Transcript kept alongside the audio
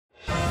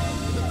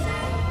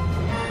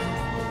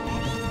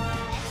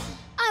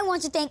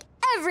want to thank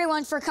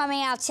everyone for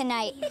coming out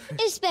tonight,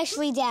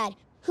 especially Dad,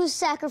 who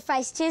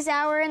sacrificed his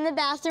hour in the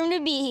bathroom to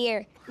be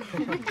here.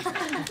 And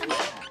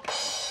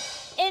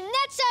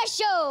that's our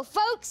show,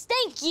 folks.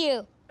 Thank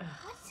you.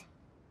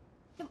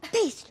 What?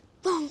 Beast,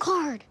 wrong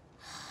card.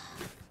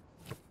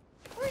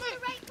 Where's the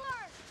right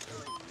card?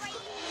 Right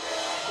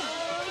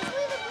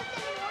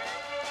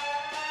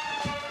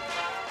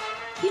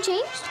here. You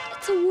changed?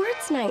 It's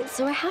awards night,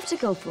 so I have to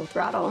go full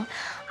throttle.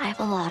 I have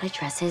a lot of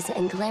dresses,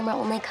 and glamour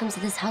only comes to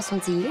this house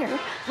once a year.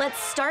 Let's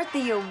start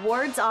the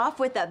awards off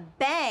with a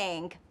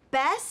bang.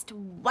 Best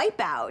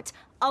Wipeout,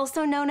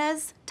 also known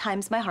as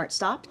Times My Heart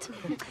Stopped.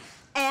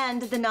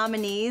 And the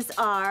nominees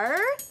are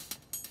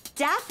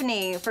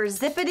Daphne for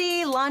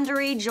Zippity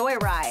Laundry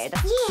Joyride.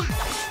 Yeah.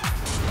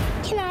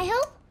 Can I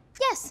help?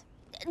 Yes.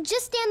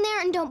 Just stand there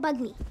and don't bug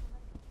me.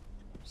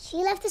 She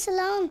left us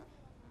alone.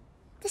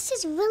 This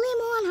is really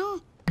more on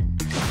home.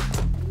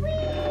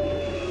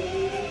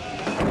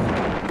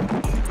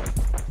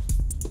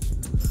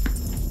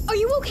 Are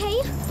you okay?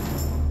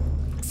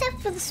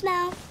 Except for the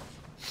smell.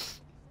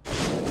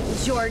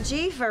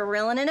 Georgie for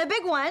reeling in a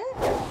big one.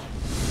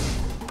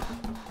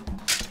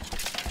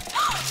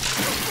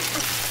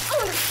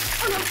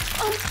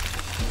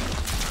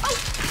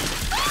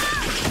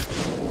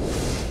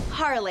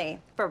 Harley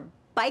for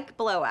Bike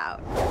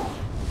Blowout.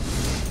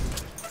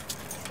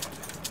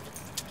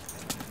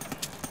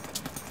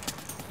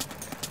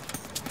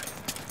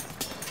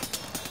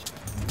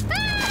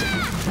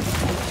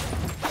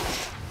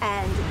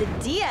 And the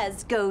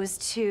Diaz goes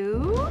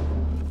to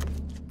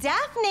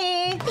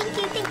Daphne.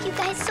 Thank you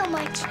guys so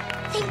much.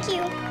 Thank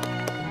you.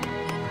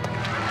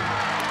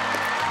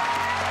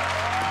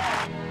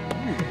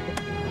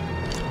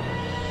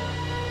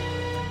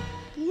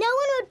 No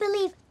one would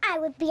believe I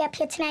would be up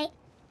here tonight,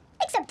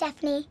 except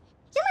Daphne.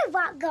 You're my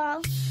rock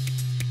girl.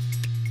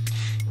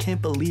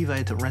 Can't believe I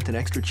had to rent an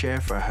extra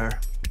chair for her.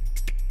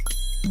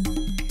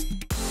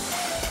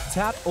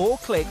 Tap or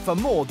click for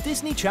more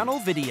Disney Channel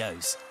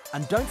videos.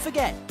 And don't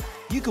forget,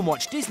 you can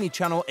watch Disney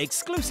Channel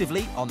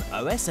exclusively on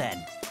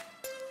OSN.